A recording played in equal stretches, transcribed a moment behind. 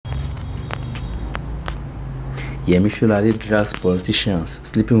Yemi Slade drags politicians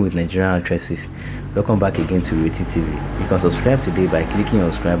sleeping with Nigerian actresses. Welcome back again to Reti TV. You can subscribe today by clicking on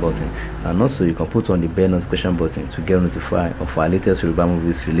the subscribe button, and also you can put on the bell notification button to get notified of our latest Yoruba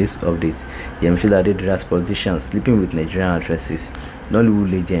movies release updates. Yemi Slade drags politicians sleeping with Nigerian actresses. Nollywood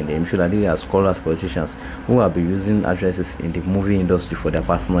legend Yemi Slade has called out politicians who have been using actresses in the movie industry for their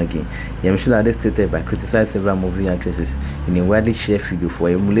personal gain. Yemi Slade stated by criticizing several movie actresses in a widely shared video for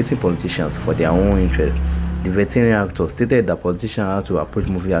emulating politicians for their own interest. The veteran actor stated that politicians had to approach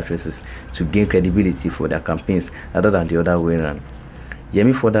movie actresses to gain credibility for their campaigns rather than the other way around.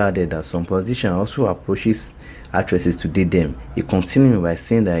 Yemi further added that some politicians also approaches actresses to date them. He continued by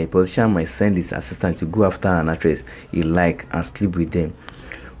saying that a politician might send his assistant to go after an actress he likes and sleep with them.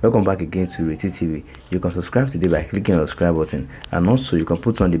 Welcome back again to Reti TV. You can subscribe today by clicking on the subscribe button, and also you can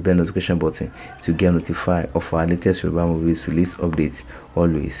put on the bell notification button to get notified of our latest Yoruba movies release updates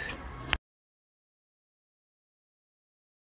always.